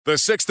The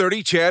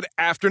 6:30 CHED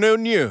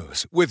Afternoon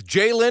News with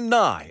Jaylen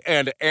Nye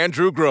and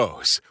Andrew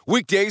Gross.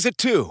 Weekdays at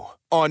 2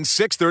 on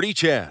 6:30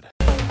 CHED.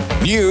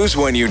 News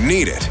when you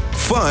need it.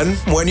 Fun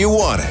when you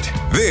want it.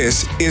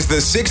 This is the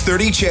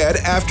 6:30 CHED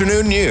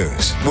Afternoon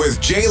News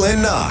with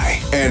Jaylen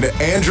Nye and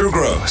Andrew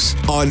Gross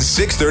on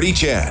 6:30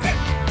 CHED.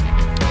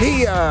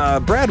 Hey,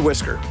 Brad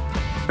Whisker.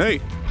 Hey.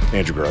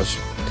 Andrew Gross.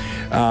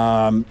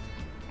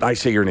 I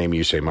say your name,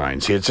 you say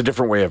mine. See, it's a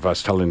different way of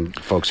us telling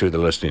folks who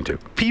they're listening to.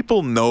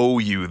 People know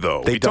you,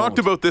 though. They we talked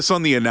about this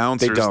on the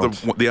announcers.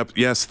 They don't.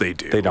 Yes, they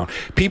do. They don't.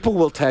 People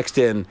will text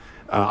in,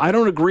 I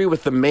don't agree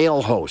with the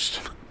male host.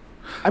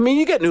 I mean,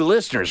 you get new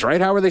listeners, right?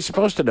 How are they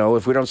supposed to know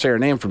if we don't say our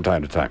name from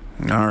time to time?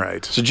 All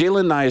right. So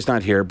Jaylen Nye is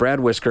not here.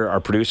 Brad Whisker, our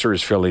producer,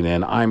 is filling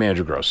in. I'm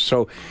Andrew Gross.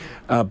 So,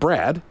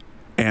 Brad.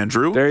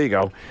 Andrew. There you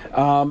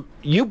go.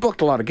 You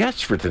booked a lot of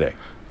guests for today.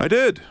 I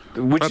did.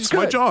 Which That's is good.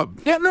 my job.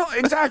 Yeah, no,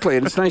 exactly.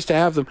 And it's nice to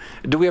have them.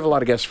 Do we have a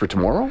lot of guests for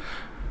tomorrow?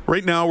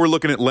 Right now, we're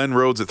looking at Len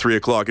Rhodes at 3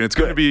 o'clock, and it's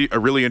going to be a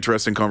really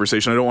interesting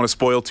conversation. I don't want to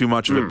spoil too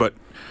much of it, but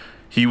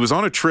he was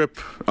on a trip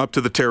up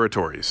to the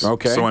territories.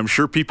 Okay. So I'm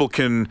sure people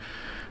can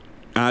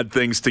add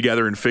things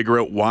together and figure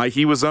out why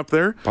he was up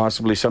there.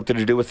 Possibly something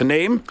to do with the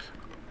name?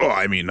 Oh,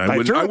 I mean, I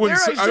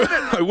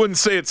wouldn't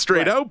say it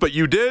straight out, but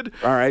you did.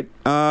 All right.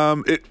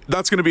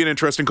 That's going to be an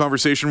interesting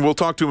conversation. We'll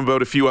talk to him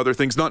about a few other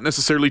things, not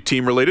necessarily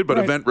team-related, but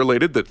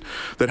event-related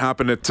that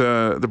happened at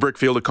the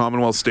Brickfield at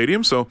Commonwealth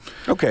Stadium. So,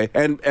 okay.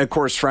 And, of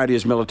course, Friday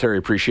is Military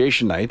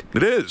Appreciation Night.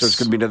 It is. So it's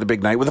going to be another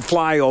big night with a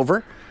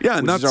flyover. Yeah,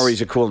 and that's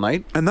always a cool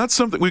night. And that's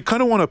something we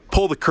kind of want to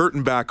pull the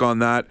curtain back on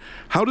that.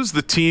 How does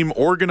the team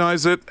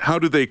organize it? How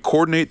do they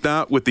coordinate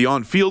that with the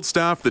on-field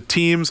staff, the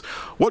teams?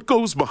 What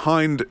goes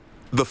behind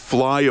the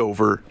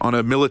flyover on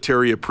a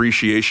military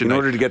appreciation night? In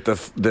order to get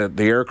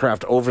the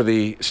aircraft over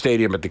the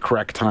stadium at the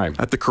correct time.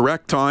 At the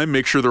correct time,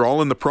 make sure they're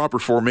all in the proper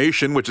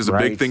formation, which is a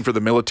big thing for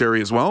the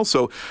military as well.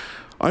 So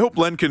I hope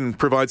Len can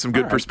provide some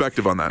good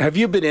perspective on that. Have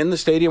you been in the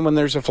stadium when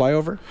there's a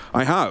flyover?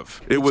 I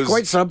have. It's was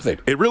quite something.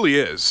 It really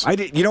is. I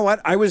did. You know what?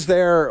 I was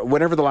there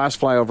whenever the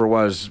last flyover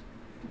was,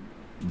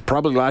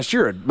 probably last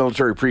year at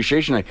Military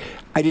Appreciation Night.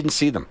 I didn't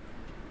see them.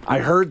 I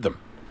heard them.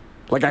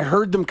 Like, I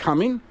heard them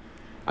coming.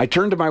 I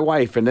turned to my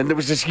wife, and then there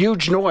was this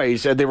huge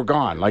noise, and they were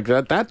gone. Like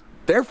that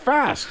they're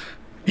fast.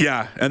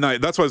 Yeah, and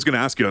that's what I was going to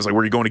ask you. I was like,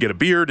 were you going to get a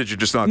beer? Did you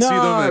just not see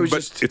them?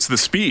 But it's the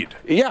speed.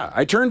 Yeah,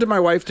 I turned to my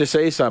wife to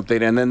say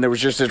something, and then there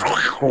was just this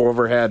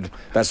overhead.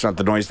 That's not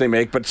the noise they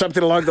make, but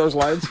something along those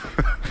lines.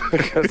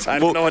 I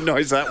don't know what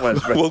noise that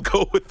was. But. We'll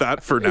go with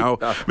that for now.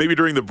 Maybe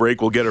during the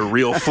break, we'll get a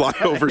real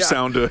flyover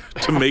sound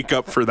to make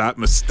up for that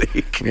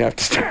mistake. We have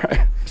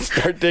to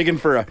start digging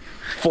for a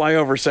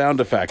flyover sound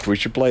effect. We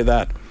should play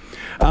that.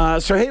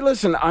 So, hey,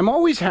 listen, I'm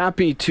always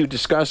happy to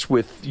discuss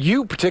with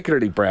you,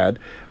 particularly, Brad,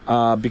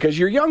 because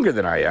you're younger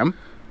than I am.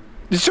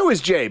 So is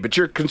Jay, but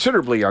you're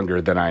considerably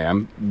younger than I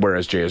am,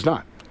 whereas Jay is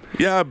not.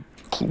 Yeah,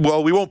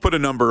 well, we won't put a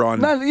number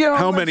on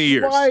how many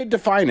years. Why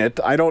define it?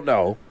 I don't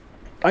know.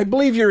 I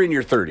believe you're in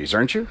your 30s,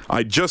 aren't you?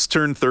 I just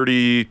turned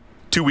 30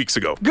 2 weeks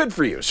ago. Good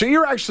for you. So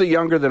you're actually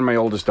younger than my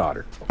oldest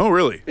daughter. Oh,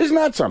 really? Isn't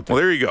that something?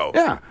 Well, there you go.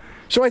 Yeah.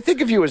 So I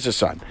think of you as a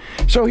son.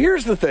 So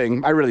here's the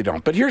thing. I really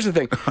don't, but here's the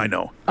thing. I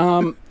know.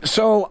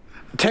 So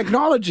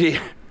technology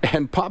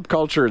and pop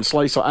culture and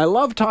slice. I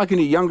love talking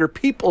to younger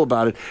people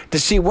about it to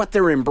see what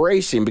they're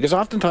embracing, because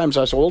oftentimes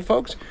us old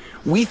folks,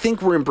 we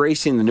think we're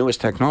embracing the newest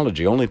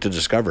technology only to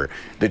discover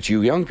that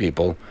you young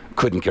people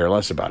couldn't care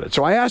less about it.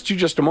 So I asked you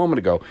just a moment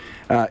ago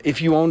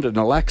if you owned an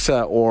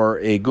Alexa or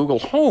a Google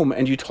Home,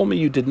 and you told me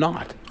you did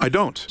not. I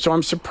don't. So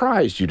I'm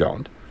surprised you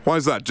don't. Why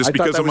is that? Just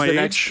because of my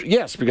age?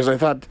 Yes, because I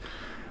thought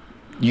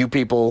you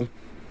people,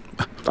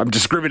 I'm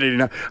discriminating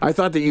now. I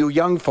thought that you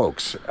young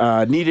folks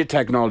needed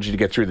technology to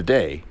get through the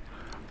day.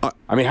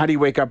 I mean, how do you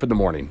wake up in the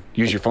morning?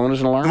 Use your phone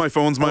as an alarm? My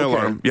phone's my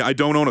alarm. Yeah, I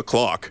don't own a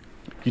clock.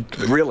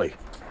 Really?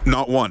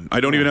 Not one. I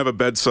don't even have a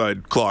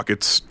bedside clock.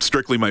 It's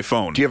strictly my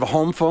phone. Do you have a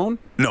home phone?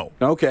 No.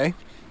 Okay.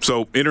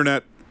 So,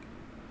 internet,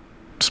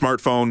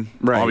 smartphone.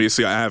 Right.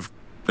 Obviously, I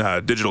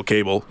have digital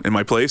cable in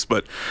my place,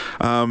 but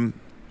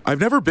I've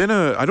never been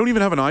I don't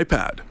even have an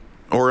iPad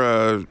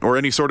or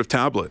any sort of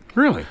tablet.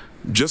 Really?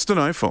 Just an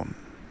iPhone.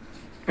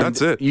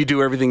 That's it. You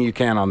do everything you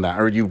can on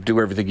that, or you do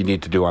everything you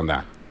need to do on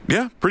that?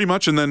 Yeah, pretty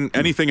much. And then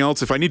anything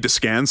else, if I need to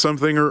scan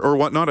something or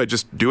whatnot, I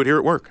just do it here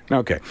at work.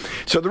 Okay.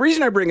 So the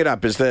reason I bring it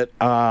up is that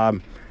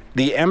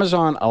the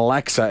Amazon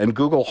Alexa and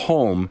Google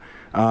Home,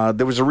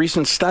 there was a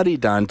recent study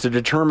done to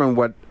determine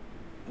what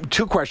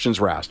two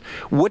questions were asked.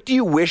 What do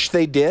you wish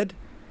they did?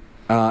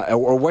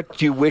 Or what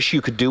do you wish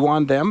you could do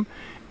on them?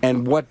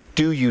 And what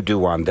do you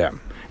do on them?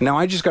 Now,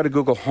 I just got a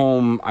Google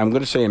Home, I'm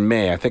going to say in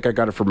May. I think I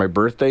got it for my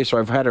birthday, so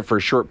I've had it for a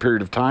short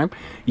period of time.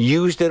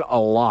 Used it a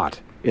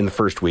lot in the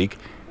first week,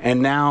 and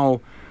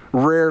now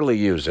rarely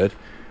use it.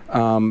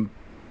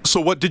 So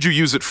what did you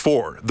use it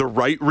for? The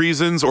right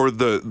reasons or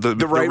the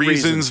right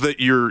reasons that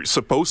you're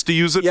supposed to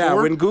use it for? Yeah,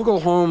 when Google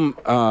Home,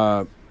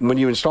 when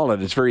you install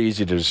it, it's very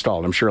easy to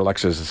install. I'm sure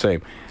Alexa is the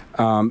same.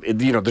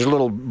 There's a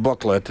little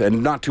booklet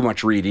and not too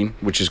much reading,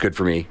 which is good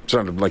for me. It's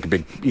not like a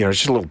big, it's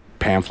just a little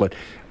pamphlet.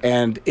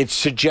 And it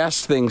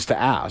suggests things to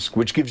ask,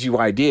 which gives you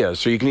ideas.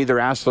 So you can either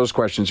ask those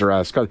questions or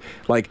ask,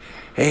 like,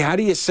 hey, how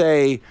do you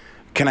say,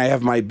 can I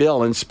have my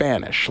bill in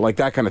Spanish? Like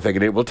that kind of thing.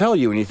 And it will tell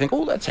you, and you think,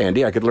 oh, that's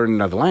handy. I could learn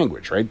another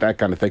language, right? That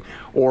kind of thing.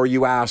 Or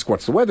you ask,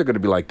 what's the weather going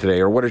to be like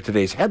today? Or what are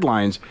today's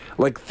headlines?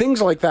 Like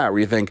things like that, where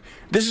you think,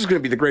 this is going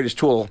to be the greatest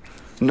tool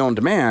known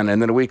to man.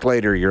 And then a week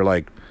later, you're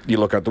like, you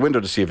look out the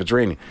window to see if it's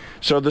raining.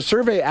 So the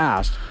survey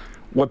asked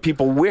what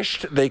people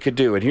wished they could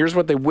do. And here's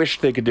what they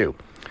wished they could do.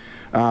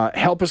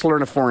 Help us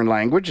learn a foreign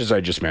language, as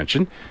I just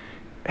mentioned.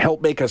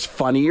 Help make us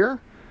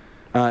funnier.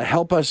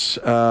 Help us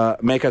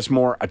make us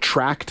more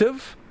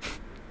attractive.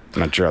 I'm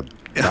not sure.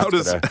 How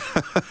does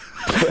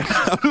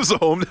a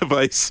home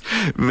device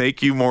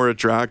make you more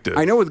attractive?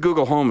 I know with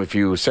Google Home, if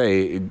you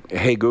say,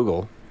 hey,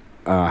 Google,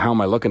 how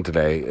am I looking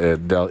today?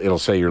 It'll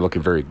say you're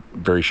looking very,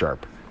 very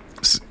sharp.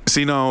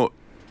 See, now,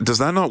 does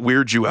that not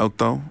weird you out,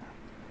 though?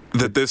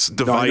 That this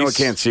device... No, I know it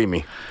can't see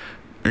me.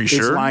 Are you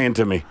sure? It's lying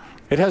to me.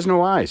 It has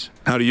no eyes.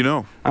 How do you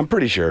know? I'm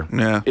pretty sure.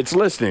 Yeah. It's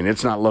listening.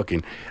 It's not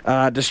looking.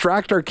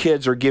 Distract our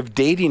kids or give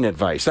dating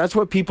advice. That's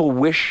what people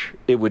wish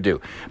it would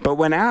do. But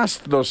when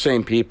asked those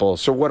same people,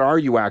 so what are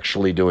you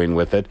actually doing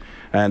with it?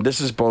 And this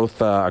is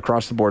both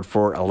across the board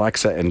for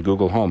Alexa and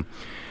Google Home.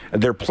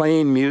 They're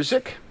playing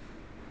music,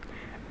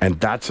 and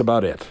that's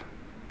about it.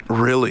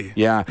 Really?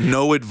 Yeah.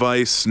 No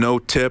advice, no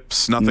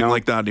tips, nothing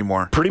like that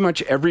anymore. Pretty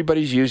much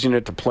everybody's using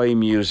it to play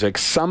music.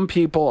 Some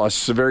people, a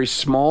very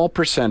small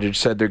percentage,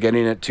 said they're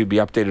getting it to be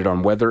updated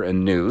on weather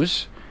and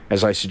news,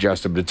 as I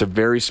suggested, but it's a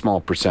very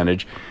small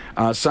percentage.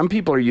 Some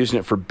people are using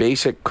it for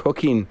basic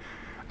cooking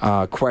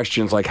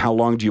questions like how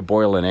long do you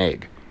boil an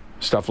egg?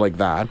 Stuff like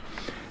that.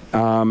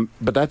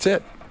 But that's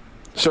it.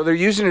 So they're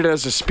using it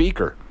as a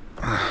speaker.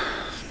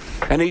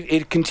 And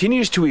it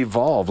continues to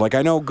evolve. Like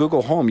I know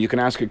Google Home, you can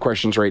ask it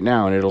questions right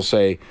now and it'll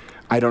say,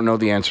 I don't know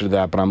the answer to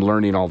that, but I'm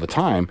learning all the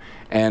time.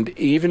 And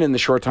even in the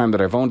short time that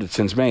I've owned it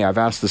since May, I've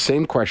asked the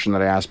same question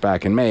that I asked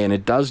back in May, and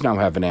it does now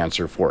have an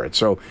answer for it.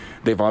 So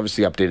they've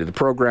obviously updated the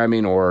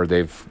programming, or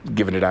they've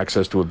given it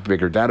access to a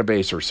bigger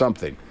database or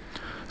something.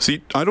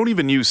 See, I don't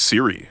even use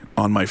Siri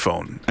on my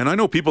phone. And I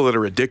know people that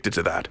are addicted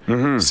to that.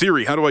 Mm-hmm.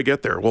 Siri, how do I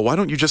get there? Well, why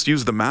don't you just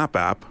use the map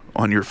app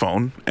on your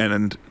phone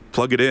and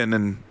plug it in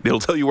and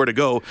it'll tell you where to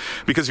go?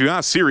 Because if you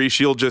ask Siri,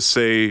 she'll just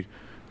say,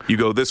 you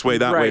go this way,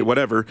 that way,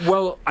 whatever.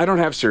 Well, I don't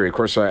have Siri. Of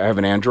course, I have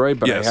an Android,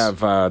 but yes. I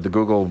have the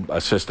Google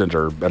Assistant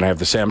and I have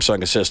the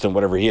Samsung Assistant,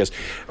 whatever he is.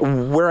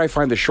 Where I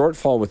find the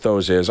shortfall with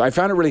those is I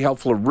found it really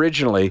helpful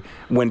originally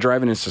when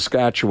driving in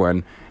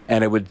Saskatchewan,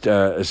 and it would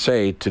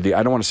say to the,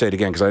 I don't want to say it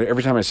again because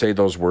every time I say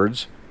those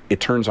words, it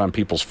turns on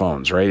people's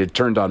phones, right? It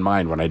turned on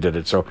mine when I did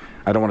it, so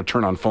I don't want to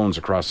turn on phones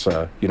across,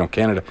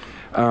 Canada.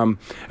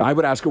 I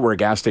would ask it where a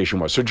gas station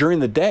was. So during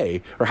the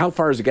day, or how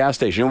far is a gas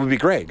station? It would be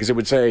great because it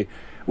would say,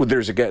 well,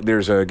 there's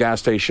a gas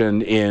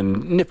station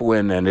in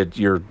Nipawin, and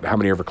you're how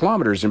many ever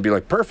kilometers, and be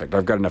like, perfect,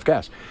 I've got enough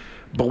gas.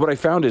 But what I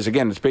found is,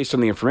 again, it's based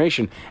on the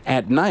information.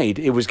 At night,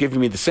 it was giving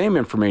me the same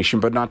information,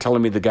 but not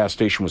telling me the gas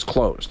station was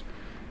closed.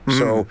 Mm-hmm.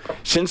 So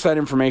since that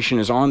information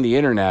is on the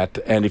internet,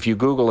 and if you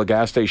Google a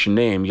gas station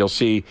name, you'll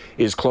see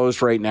is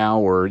closed right now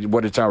or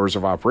what its hours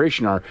of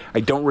operation are. I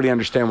don't really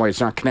understand why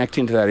it's not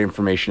connecting to that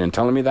information and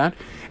telling me that.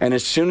 And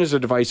as soon as a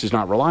device is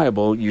not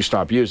reliable, you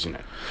stop using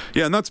it.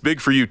 Yeah, and that's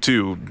big for you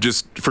too,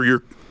 just for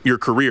your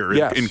career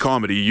yes. in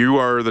comedy. You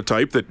are the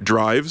type that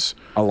drives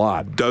a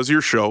lot, does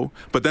your show,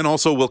 but then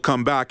also will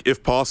come back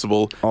if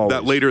possible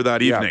that later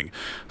that evening. Yeah.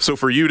 So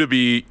for you to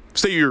be,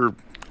 say you're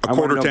a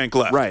quarter tank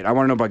left. Right. I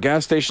want to know about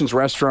gas stations,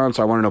 restaurants.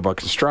 I want to know about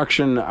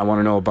construction. I want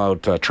to know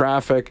about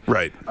traffic.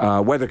 Right.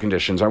 Weather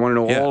conditions. I want to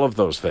know all of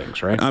those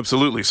things, right?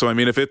 Absolutely. So, I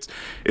mean, if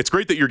it's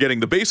great that you're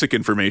getting the basic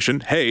information.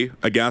 Hey,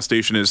 a gas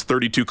station is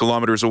 32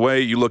 kilometers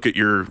away. You look at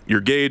your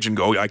gauge and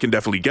go, I can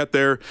definitely get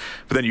there.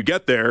 But then you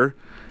get there,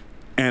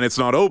 and it's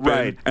not open.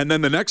 Right. And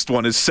then the next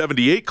one is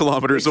 78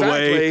 kilometers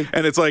away.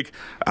 And it's like,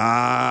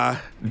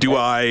 do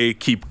I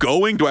keep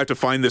going? Do I have to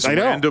find this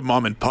random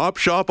mom and pop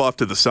shop off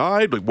to the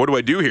side? Like, what do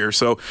I do here?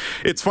 So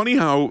it's funny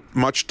how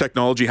much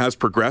technology has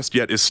progressed,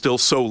 yet is still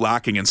so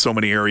lacking in so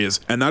many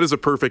areas. And that is a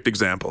perfect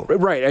example.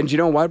 Right. And you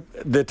know what?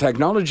 The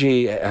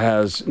technology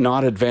has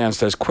not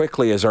advanced as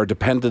quickly as our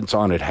dependence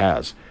on it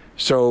has.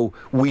 So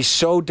we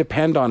so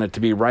depend on it to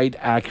be right,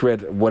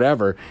 accurate,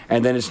 whatever,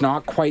 and then it's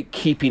not quite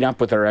keeping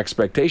up with our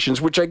expectations,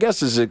 which I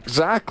guess is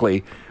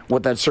exactly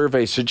what that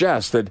survey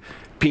suggests, that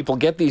people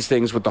get these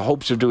things with the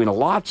hopes of doing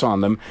lots on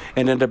them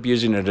and end up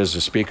using it as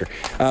a speaker.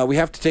 We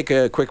have to take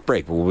a quick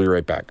break, but we'll be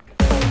right back.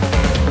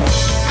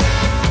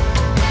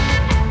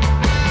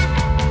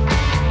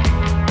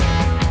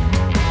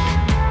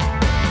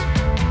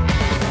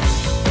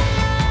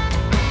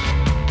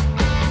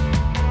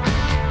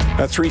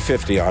 At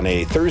 3:50 on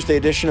a Thursday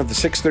edition of the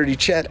 6:30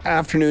 CHED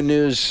Afternoon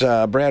News.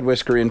 Brad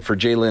Whisker in for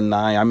Jalen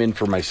Nye. I'm in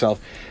for myself.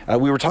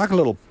 We were talking a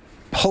little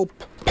pop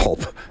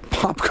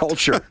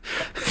culture.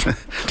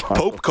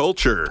 Pope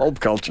culture. Pulp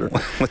culture.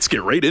 Let's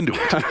get right into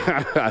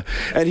it.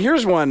 And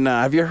here's one.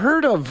 Have you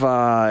heard of,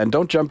 and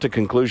don't jump to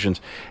conclusions,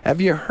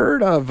 have you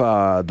heard of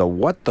the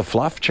What the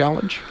Fluff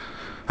Challenge?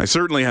 I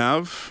certainly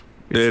have.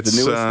 It's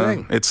the newest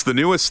thing. It's the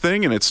newest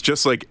thing, and it's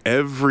just like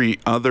every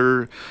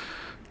other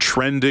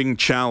trending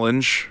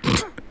challenge.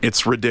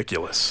 It's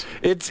ridiculous.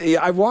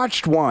 I've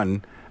watched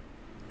one,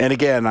 and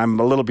again, I'm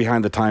a little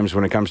behind the times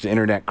when it comes to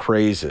internet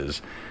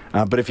crazes.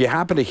 But if you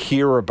happen to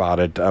hear about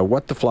it,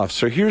 what the fluff?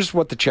 So here's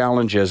what the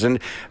challenge is, and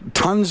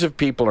tons of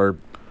people are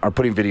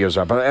putting videos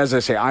up. But as I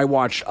say, I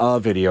watched a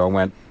video and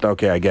went,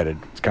 okay, I get it.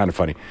 It's kind of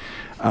funny.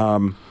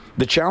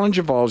 The challenge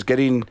involves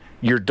getting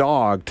your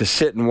dog to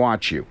sit and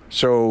watch you.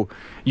 So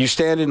you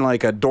stand in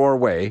like a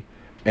doorway,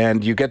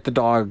 and you get the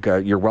dog,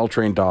 your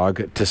well-trained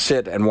dog, to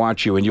sit and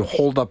watch you, and you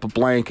hold up a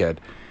blanket.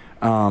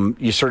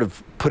 You sort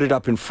of put it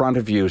up in front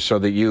of you so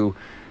that you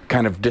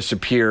kind of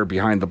disappear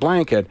behind the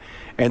blanket,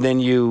 and then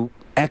you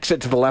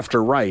exit to the left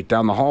or right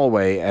down the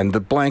hallway, and the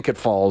blanket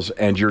falls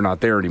and you're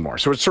not there anymore.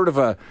 So it's sort of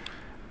a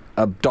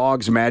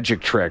dog's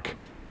magic trick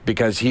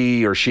because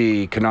he or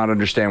she cannot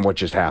understand what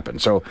just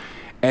happened. So,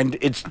 and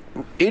it's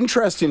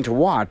interesting to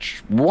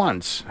watch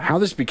once how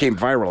this became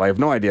viral. I have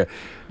no idea.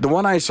 The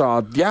one I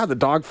saw, the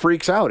dog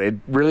freaks out. It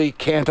really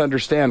can't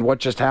understand what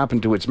just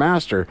happened to its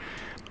master.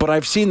 But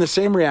I've seen the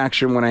same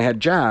reaction when I had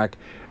Jack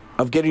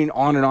of getting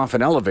on and off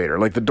an elevator.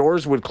 Like the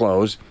doors would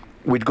close,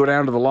 we'd go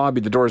down to the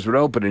lobby, the doors would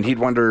open, and he'd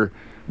wonder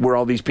where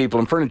all these people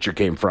and furniture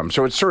came from.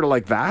 So it's sort of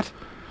like that.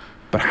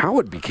 But how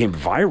it became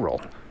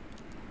viral.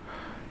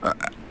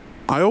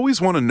 I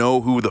always want to know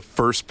who the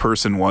first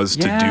person was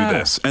to do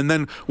this. And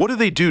then what do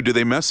they do? Do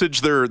they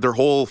message their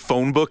whole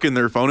phone book in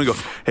their phone and go,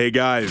 hey,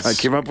 guys. I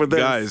came up with this.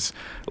 Guys,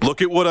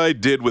 look at what I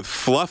did with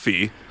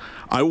Fluffy.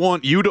 I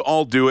want you to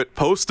all do it,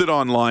 post it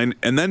online,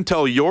 and then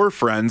tell your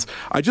friends.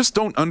 I just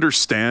don't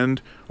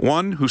understand,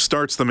 one, who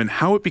starts them and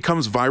how it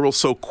becomes viral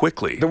so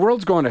quickly. The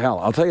world's going to hell.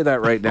 I'll tell you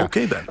that right now.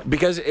 Okay, then.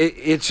 Because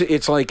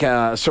it's like,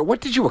 so what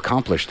did you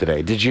accomplish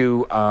today? Did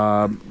you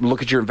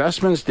look at your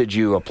investments? Did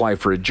you apply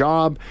for a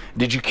job?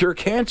 Did you cure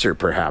cancer,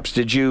 perhaps?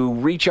 Did you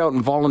reach out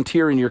and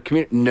volunteer in your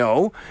community?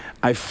 No.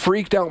 I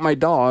freaked out my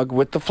dog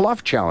with the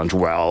Fluff Challenge.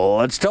 Well,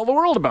 let's tell the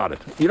world about it.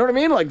 You know what I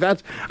mean? Like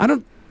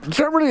it's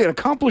not really an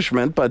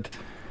accomplishment, but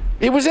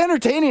it was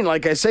entertaining,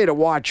 like I say, to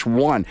watch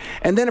one.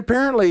 And then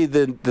apparently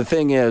the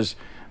thing is,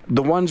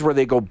 the ones where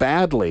they go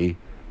badly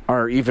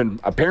are even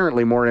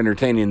apparently more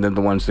entertaining than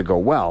the ones that go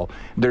well.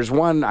 There's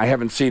one, I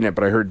haven't seen it,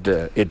 but I heard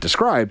it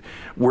described,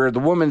 where the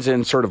woman's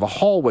in sort of a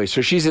hallway.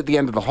 So she's at the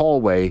end of the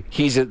hallway.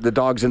 The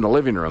dog's in the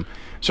living room.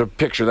 So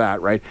picture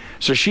that, right?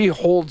 So she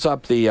holds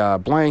up the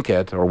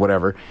blanket or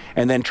whatever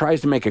and then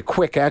tries to make a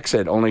quick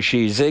exit, only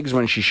she zigs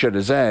when she should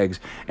have zags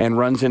and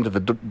runs into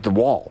the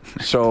wall.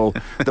 So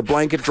the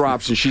blanket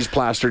drops and she's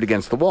plastered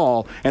against the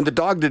wall, and the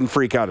dog didn't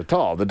freak out at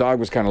all. The dog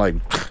was kind of like,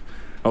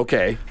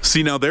 okay.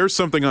 See, now there's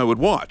something I would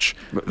watch.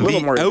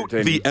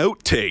 The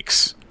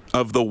outtakes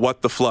of the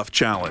What the Fluff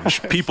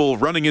Challenge. People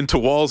running into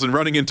walls and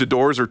running into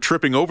doors or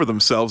tripping over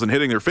themselves and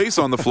hitting their face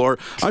on the floor.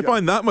 I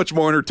find that much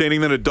more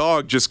entertaining than a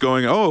dog just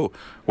going, oh,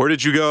 where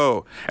did you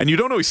go? And you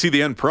don't always see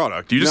the end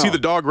product. You just see the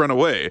dog run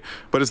away.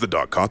 But has the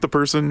dog caught the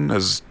person?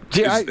 That's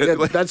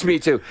me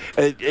too.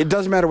 It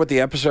doesn't matter what the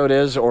episode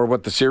is or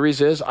what the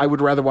series is. I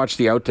would rather watch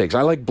the outtakes.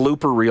 I like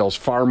blooper reels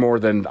far more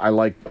than I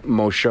like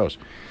most shows.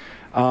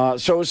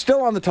 So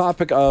still on the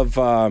topic of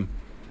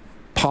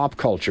pop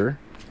culture.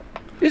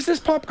 Is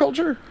this pop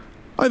culture?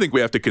 I think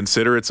we have to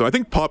consider it. So I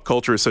think pop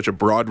culture is such a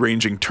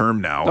broad-ranging term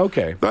now.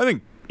 Okay. I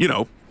think,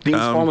 These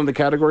fall in the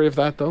category of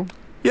that, though?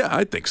 Yeah,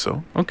 I think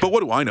so. Okay. But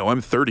what do I know?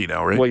 I'm 30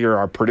 now, right? Well, you're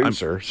our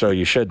producer, so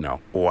you should know.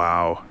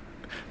 Wow.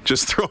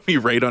 Just throw me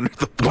right under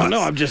the bus. Well,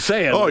 no, I'm just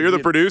saying. Oh, you're the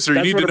producer.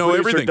 You need to know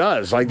everything.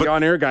 Does. Like, the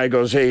on-air guy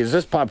goes, hey, is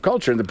this pop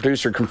culture? And the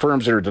producer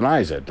confirms it or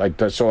denies it,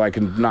 so I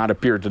can not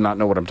appear to not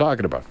know what I'm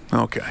talking about.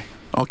 Okay.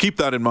 I'll keep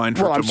that in mind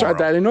for tomorrow. I'm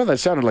sorry, I know that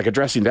sounded like a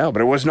dressing down,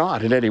 but it was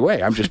not in any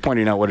way. I'm just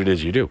pointing out what it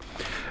is you do.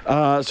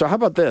 So how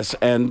about this?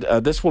 And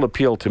this will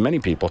appeal to many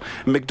people.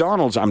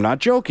 McDonald's, I'm not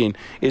joking,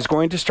 is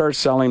going to start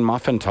selling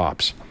muffin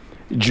tops.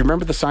 Do you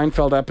remember the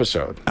Seinfeld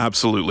episode?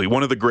 Absolutely.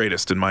 One of the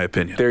greatest, in my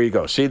opinion. There you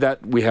go. See,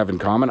 that we have in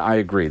common? I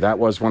agree. That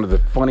was one of the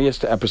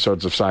funniest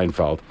episodes of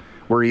Seinfeld,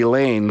 where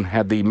Elaine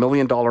had the $1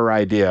 million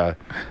idea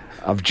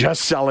of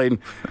just selling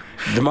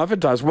the muffin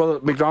tops. Well,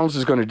 McDonald's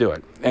is going to do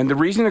it. And the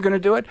reason they're going to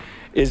do it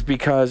is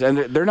because, and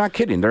they're not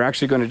kidding, they're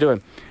actually going to do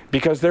it,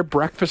 because their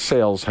breakfast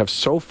sales have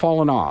so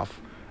fallen off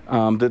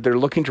that they're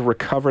looking to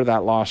recover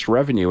that lost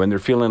revenue, and they're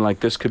feeling like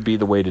this could be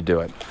the way to do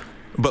it.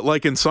 But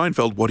like in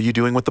Seinfeld, what are you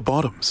doing with the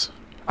bottoms?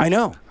 I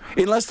know.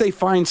 Unless they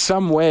find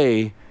some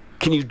way.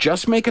 Can you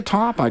just make a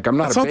top? Like, I'm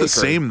not That's a baker. It's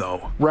not the same,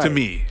 though, right. to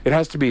me. It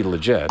has to be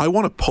legit. I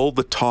want to pull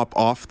the top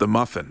off the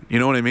muffin. You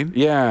know what I mean?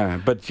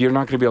 Yeah, but you're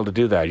not going to be able to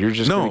do that. You're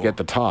just going to get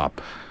the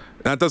top.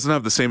 That doesn't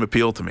have the same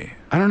appeal to me.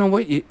 I don't know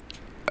what you...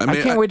 I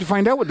can't wait to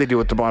find out what they do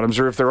with the bottoms,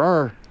 or if there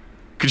are...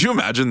 Could you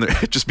imagine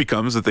that it just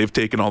becomes that they've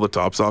taken all the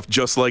tops off,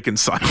 just like in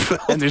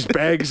Seinfeld? And there's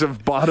bags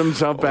of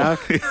bottoms out back?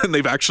 And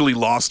they've actually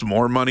lost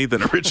more money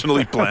than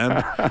originally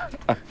planned.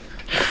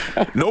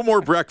 No more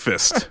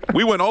breakfast.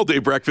 We went all day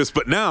breakfast,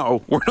 but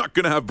now we're not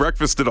going to have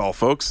breakfast at all,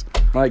 folks.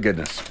 My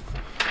goodness.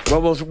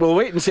 Well, we'll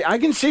wait and see. I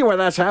can see why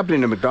that's happening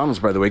to McDonald's,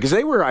 by the way, because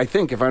they were, I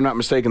think, if I'm not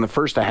mistaken, the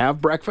first to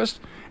have breakfast,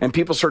 and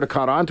people sort of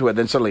caught on to it.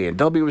 Then suddenly, and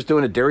W was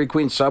doing it, Dairy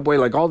Queen, Subway,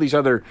 like all these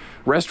other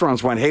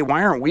restaurants went, hey,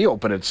 why aren't we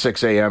open at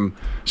 6 a.m.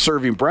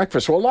 serving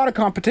breakfast? Well, a lot of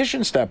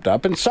competition stepped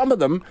up, and some of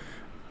them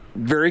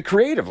very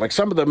creative, like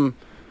some of them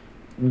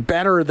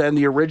better than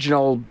the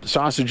original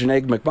sausage and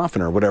egg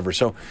McMuffin or whatever.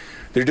 So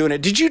they're doing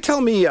it. Did you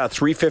tell me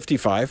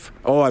 3:55?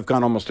 Oh, I've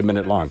gone almost a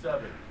minute long.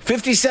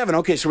 57.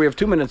 Okay, so we have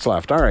 2 minutes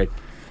left. All right.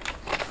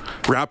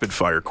 Rapid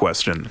fire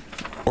question.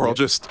 Or I'll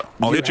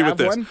hit you with have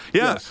this. one?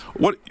 Yeah.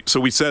 Yes. So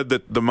we said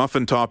that the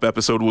Muffin Top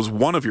episode was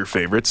one of your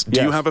favorites.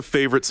 Do you Yes. have a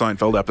favorite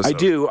Seinfeld episode? I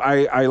do.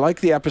 I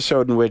like the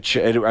episode in which,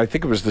 I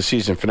think it was the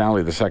season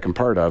finale, the second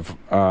part of,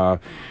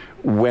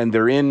 when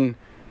they're in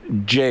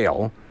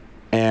jail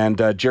and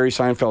Jerry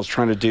Seinfeld's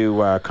trying to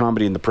do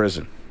comedy in the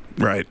prison.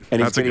 Right.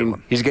 And That's a good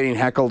one. he's getting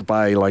heckled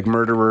by like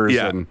murderers.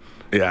 Yeah. And,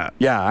 Yeah.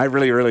 yeah, I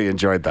really, really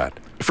enjoyed that.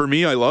 For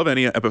me, I love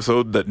any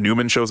episode that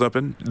Newman shows up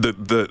in.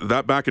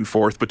 That back and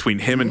forth between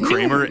him and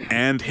Kramer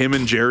and him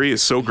and Jerry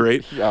is so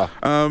great. Yeah.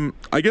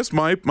 I guess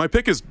my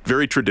pick is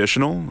very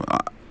traditional.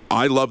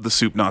 I love the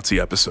Soup Nazi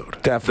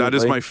episode. Definitely. That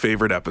is my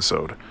favorite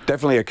episode.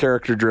 Definitely a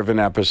character-driven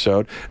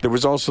episode. There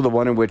was also the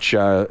one in which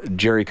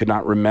Jerry could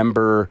not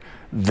remember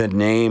the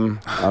name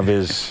of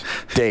his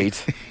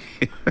date,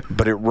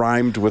 but it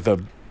rhymed with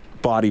a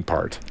body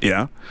part.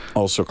 Yeah.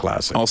 Also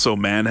classic. Also,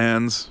 Man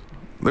Hands.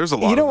 There's a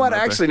lot. You know of them what? out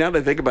there. Actually, now that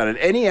I think about it,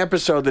 any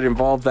episode that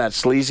involved that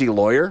sleazy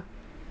lawyer,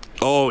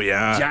 Oh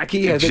yeah,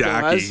 Jackie, I think it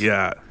Jackie, was.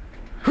 yeah.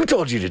 who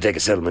told you to take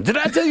a settlement? Did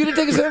I tell you to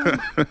take a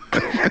settlement?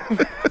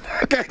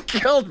 That guy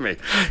killed me.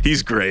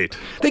 He's great.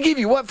 They gave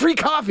you what? Free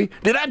coffee?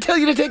 Did I tell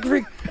you to take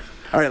free?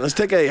 All right, let's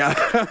take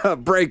a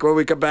break. When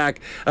we come back,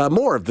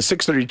 more of the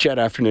 6:30 Ched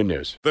Afternoon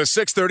News. The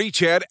 6:30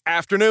 Ched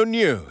Afternoon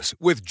News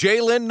with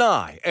Jaylen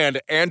Nye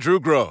and Andrew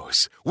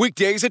Gross.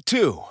 Weekdays at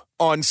 2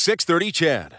 on 6:30 Ched.